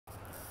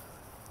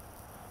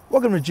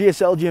Welcome to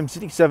GSL GM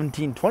City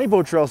 1720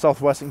 Boat Trail,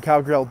 Southwest in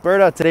Calgary,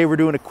 Alberta. Today we're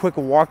doing a quick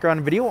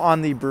walk-around video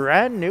on the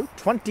brand new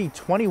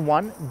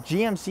 2021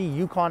 GMC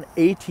Yukon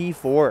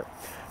AT4.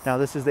 Now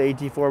this is the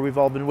AT4 we've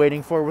all been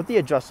waiting for, with the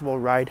adjustable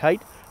ride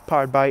height,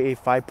 powered by a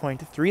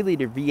 5.3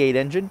 liter V8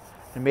 engine,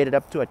 and made it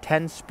up to a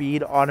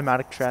 10-speed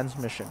automatic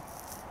transmission.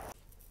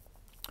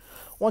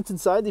 Once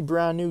inside the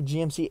brand new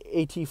GMC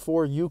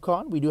AT4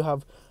 Yukon, we do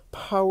have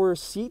power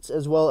seats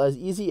as well as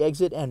easy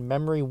exit and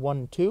memory 1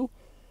 and 2.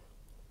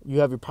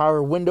 You have your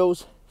power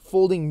windows,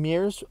 folding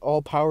mirrors,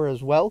 all power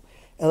as well,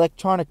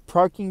 electronic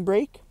parking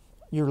brake,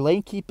 your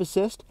lane keep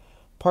assist,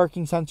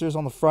 parking sensors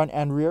on the front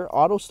and rear,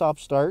 auto stop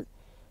start,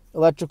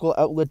 electrical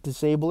outlet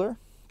disabler,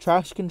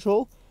 traction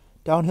control,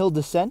 downhill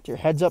descent, your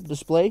heads up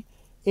display,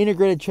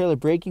 integrated trailer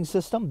braking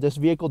system. This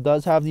vehicle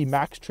does have the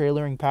max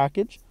trailering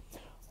package,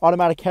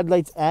 automatic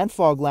headlights and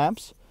fog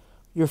lamps,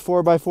 your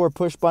 4x4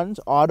 push buttons,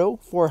 auto,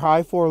 4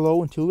 high, 4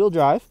 low, and 2-wheel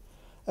drive.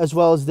 As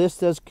well as this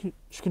does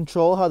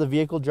control how the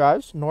vehicle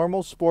drives,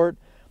 normal, sport,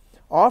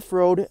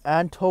 off-road,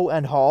 and tow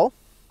and haul.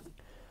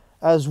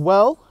 As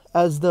well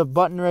as the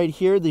button right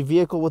here, the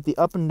vehicle with the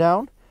up and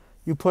down,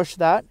 you push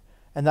that,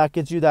 and that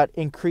gives you that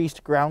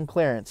increased ground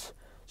clearance.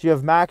 So you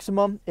have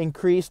maximum,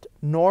 increased,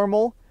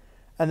 normal,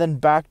 and then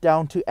back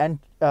down to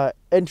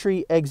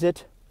entry,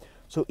 exit.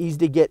 So easy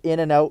to get in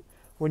and out.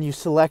 When you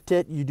select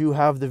it, you do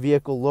have the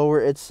vehicle lower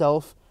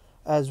itself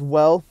as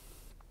well.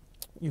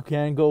 You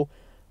can go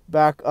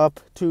back up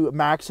to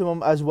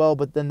maximum as well,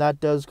 but then that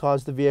does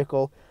cause the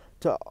vehicle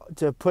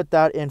to put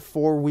that in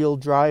 4-wheel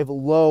drive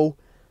low,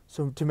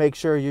 so to make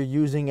sure you're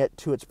using it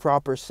to its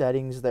proper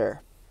settings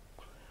there.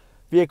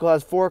 Vehicle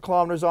has 4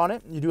 kilometers on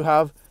it. You do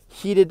have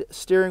heated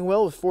steering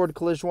wheel with forward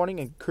collision warning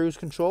and cruise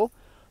control.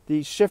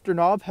 The shifter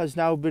knob has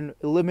now been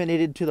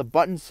eliminated to the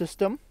button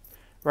system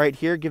right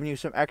here, giving you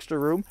some extra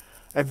room.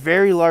 A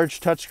very large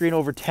touchscreen,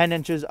 over 10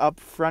 inches up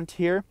front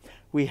here.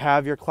 We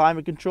have your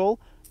climate control,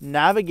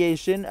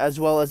 navigation, as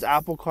well as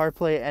Apple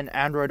CarPlay and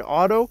Android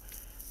Auto.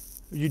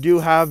 You do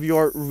have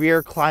your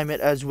rear climate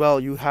as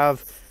well. You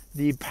have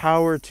the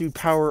power to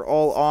power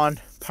all on,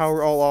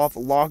 power all off,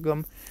 lock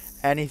 'em,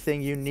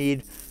 anything you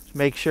need to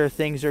make sure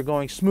things are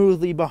going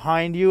smoothly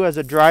behind you as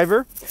a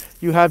driver.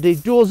 You have the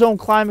dual zone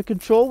climate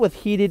control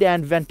with heated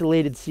and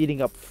ventilated seating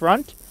up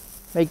front.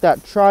 Make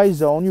that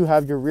tri-zone. You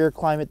have your rear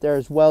climate there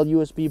as well,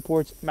 USB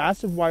ports,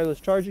 massive wireless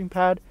charging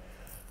pad.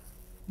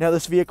 Now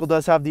this vehicle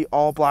does have the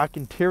all black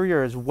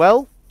interior as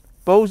well,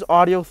 Bose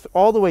audio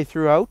all the way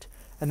throughout,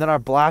 and then our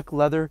black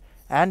leather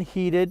and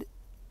heated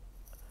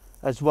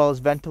as well as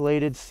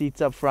ventilated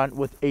seats up front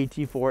with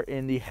AT4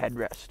 in the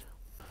headrest.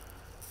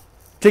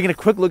 Taking a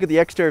quick look at the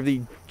exterior of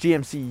the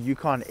GMC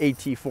Yukon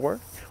AT4,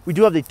 we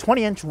do have the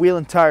 20-inch wheel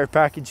and tire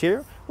package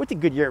here with the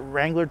Goodyear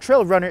Wrangler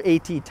Trail Runner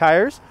AT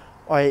tires,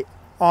 a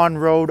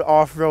on-road,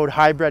 off-road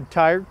hybrid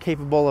tire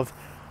capable of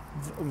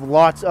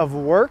lots of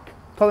work.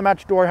 Color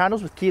match door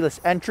handles with keyless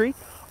entry,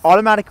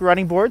 automatic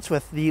running boards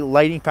with the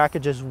lighting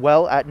package as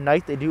well at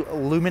night. They do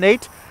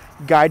illuminate,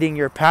 guiding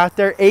your path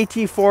there.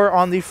 AT4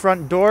 on the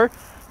front door,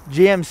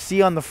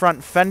 GMC on the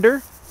front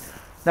fender.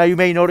 Now you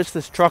may notice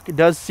this truck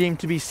does seem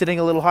to be sitting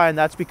a little high, and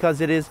that's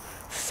because it is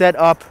set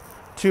up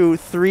to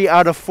 3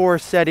 out of 4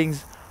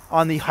 settings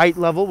on the height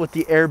level with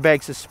the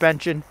airbag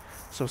suspension.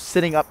 So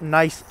sitting up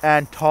nice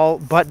and tall,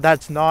 but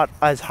that's not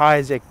as high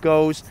as it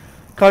goes.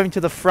 Coming to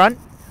the front,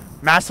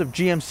 massive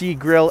GMC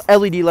grille,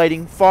 LED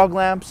lighting, fog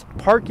lamps,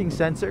 parking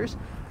sensors,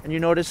 and you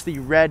notice the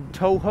red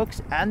tow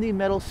hooks and the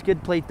metal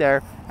skid plate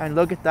there, and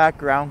look at that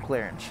ground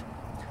clearance.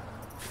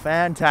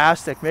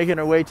 Fantastic. Making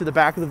our way to the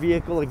back of the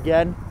vehicle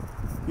again,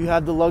 you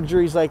have the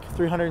luxuries like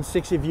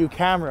 360 view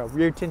camera,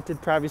 rear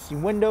tinted privacy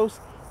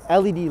windows,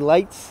 LED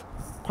lights,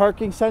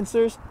 parking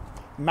sensors,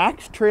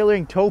 max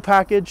trailering tow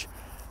package,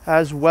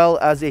 as well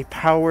as a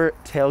power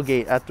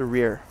tailgate at the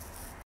rear.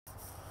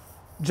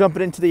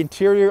 Jumping into the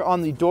interior,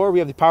 on the door we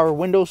have the power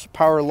windows,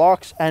 power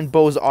locks, and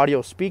Bose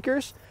audio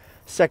speakers.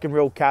 Second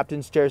row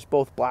captain's chairs,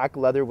 both black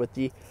leather with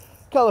the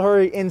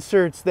Kalahari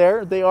inserts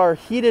there. They are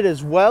heated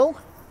as well.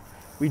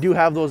 We do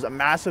have those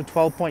massive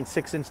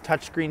 12.6-inch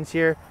touchscreens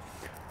here.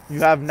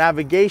 You have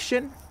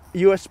navigation,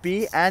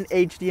 USB, and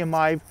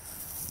HDMI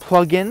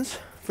plugins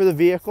for the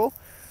vehicle.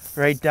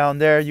 Right down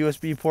there,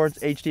 USB ports,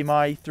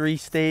 HDMI,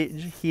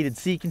 3-stage heated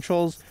seat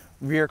controls,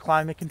 rear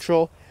climate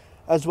control,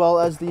 as well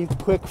as the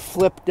quick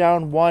flip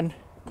down 1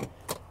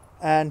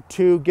 and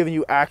 2, giving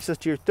you access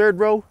to your 3rd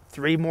row,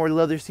 3 more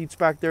leather seats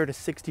back there to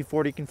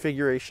 60/40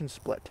 configuration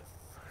split.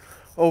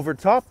 Over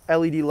top,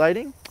 LED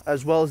lighting,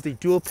 as well as the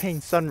dual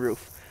pane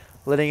sunroof,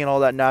 letting in all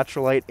that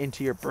natural light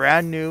into your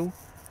brand new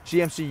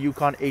GMC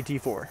Yukon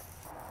AT4.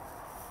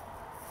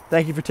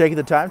 Thank you for taking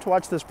the time to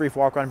watch this brief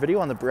walk-around video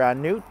on the brand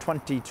new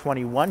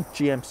 2021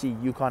 GMC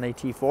Yukon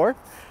AT4.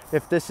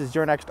 If this is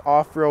your next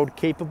off-road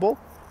capable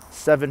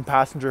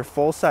 7-passenger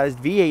full-sized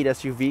V8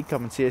 SUV,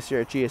 come and see us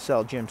here at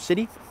GSL GM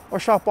City, or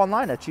shop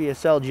online at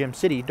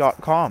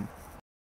gslgmcity.com.